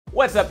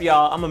What's up,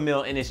 y'all? I'm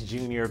Emile Ennis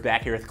Jr.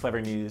 back here with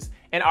Clevver News.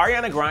 And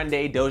Ariana Grande,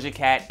 Doja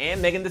Cat,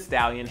 and Megan Thee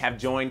Stallion have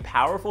joined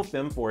powerful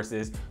femme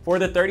forces for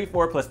the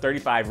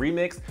 34+35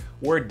 remix,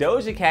 where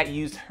Doja Cat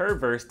used her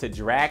verse to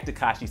drag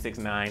Tekashi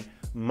 6ix9ine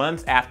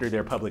months after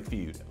their public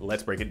feud.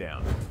 Let's break it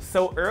down.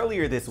 So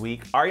earlier this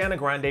week, Ariana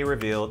Grande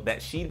revealed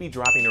that she'd be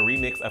dropping a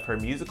remix of her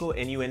musical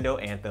innuendo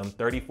anthem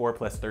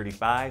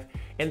 34+35,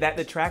 and that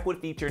the track would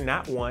feature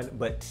not one,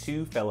 but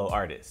two fellow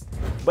artists.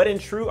 But in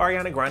true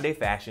Ariana Grande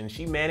fashion,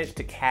 she managed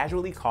to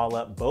casually call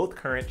up both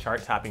current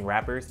chart-topping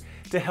rappers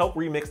to help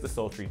remix the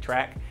sultry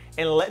track.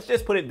 And let's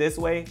just put it this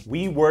way,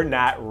 we were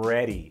not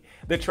ready.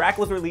 The track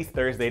was released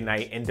Thursday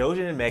night, and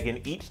Doja and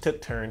Megan each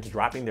took turns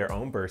dropping their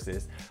own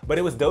verses, but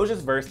it was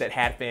Doja's verse that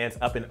had fans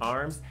up in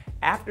arms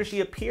after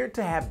she appeared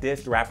to have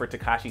dissed rapper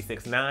Tekashi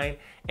 6ix9ine,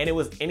 and it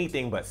was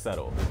anything but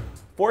subtle.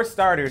 For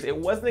starters, it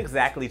wasn't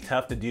exactly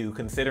tough to do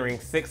considering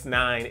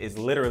 6ix9ine is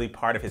literally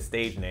part of his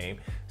stage name.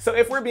 So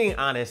if we're being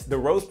honest, the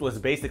roast was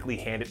basically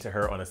handed to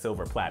her on a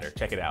silver platter.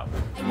 Check it out.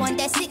 I want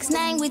that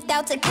 6ix9ine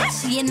without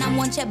Tekashi, and I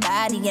want your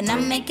body, and I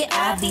make it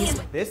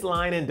obvious. This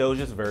line in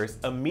Doja's verse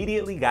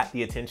immediately got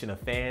the attention of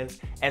fans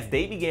as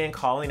they began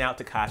calling out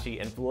Tekashi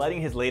and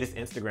flooding his latest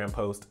Instagram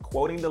post,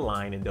 quoting the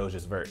line in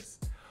Doja's verse.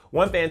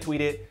 One fan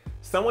tweeted,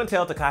 "Someone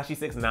tell Tekashi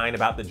 6ix9ine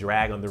about the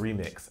drag on the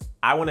remix.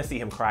 I want to see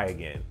him cry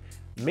again."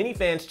 Many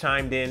fans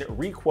chimed in,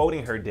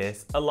 re-quoting her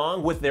diss,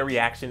 along with their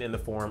reaction in the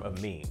form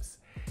of memes.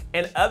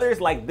 And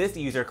others like this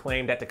user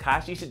claimed that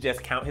Tekashi should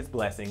just count his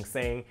blessings,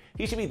 saying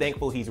he should be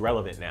thankful he's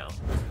relevant now.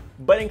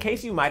 But in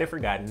case you might have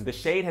forgotten, the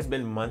shade has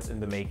been months in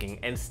the making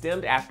and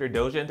stemmed after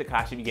Doja and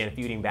Tekashi began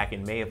feuding back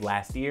in May of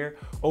last year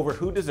over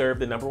who deserved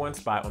the #1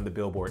 spot on the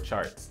Billboard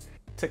charts.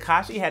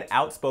 Tekashi had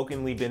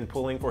outspokenly been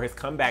pulling for his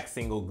comeback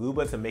single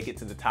Gooba to make it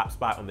to the top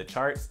spot on the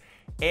charts,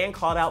 and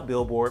called out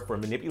Billboard for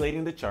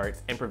manipulating the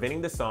charts and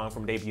preventing the song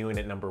from debuting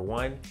at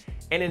 #1,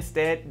 and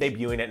instead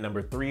debuting at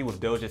 #3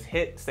 with Doja's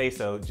hit Say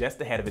So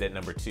just ahead of it at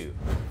 #2.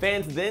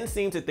 Fans then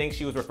seemed to think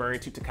she was referring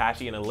to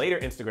Tekashi in a later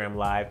Instagram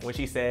live when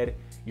she said,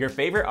 "Your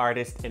favorite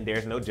artist and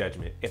there's no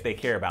judgment if they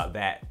care about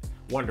that.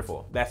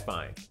 Wonderful, that's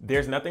fine.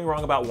 There's nothing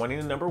wrong about wanting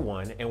the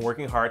 #1 and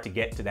working hard to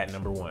get to that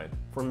 #1.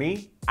 For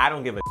me, I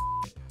don't give a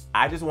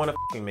I just want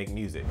to make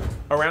music."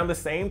 Around the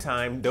same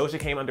time, Doja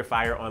came under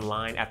fire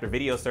online after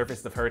videos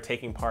surfaced of her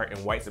taking part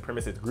in white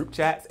supremacist group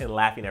chats and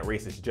laughing at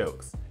racist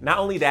jokes. Not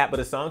only that, but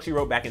a song she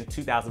wrote back in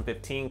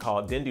 2015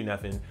 called Didn't Do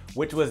Nothing,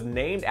 which was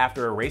named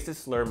after a racist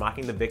slur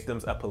mocking the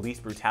victims of police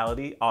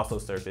brutality, also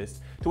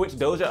surfaced, to which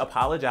Doja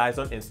apologized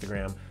on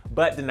Instagram,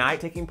 but denied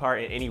taking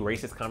part in any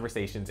racist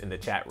conversations in the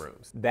chat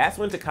rooms. That's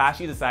when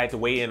Tekashi decided to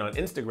weigh in on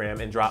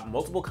Instagram and drop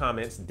multiple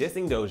comments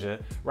dissing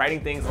Doja, writing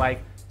things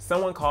like,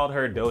 "Someone called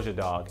her Doja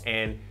Dog,"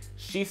 and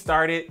 "She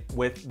started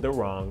with the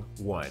wrong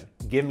one.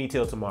 Give me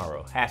till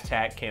tomorrow.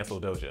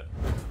 #cancel Doja."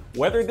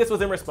 Whether this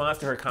was in response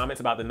to her comments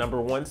about the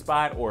 #1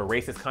 spot or a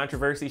racist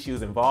controversy she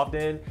was involved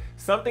in,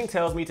 something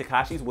tells me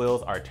Tekashi's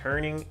wheels are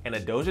turning and a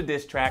Doja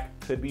diss track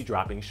could be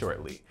dropping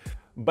shortly.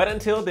 But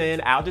until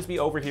then, I'll just be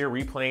over here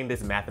replaying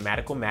this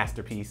mathematical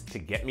masterpiece to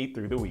get me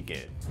through the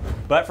weekend.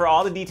 But for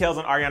all the details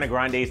on Ariana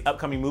Grande's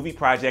upcoming movie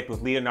project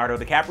with Leonardo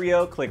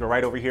DiCaprio, click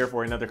right over here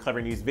for another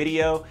Clevver News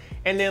video.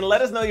 And then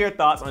let us know your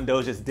thoughts on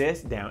Doja's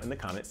diss down in the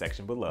comment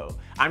section below.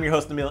 I'm your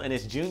host, Emile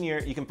Ennis Jr.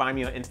 You can find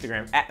me on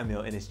Instagram at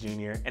Emile Ennis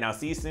Jr. And I'll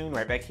see you soon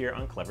right back here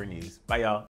on Clevver News. Bye, y'all.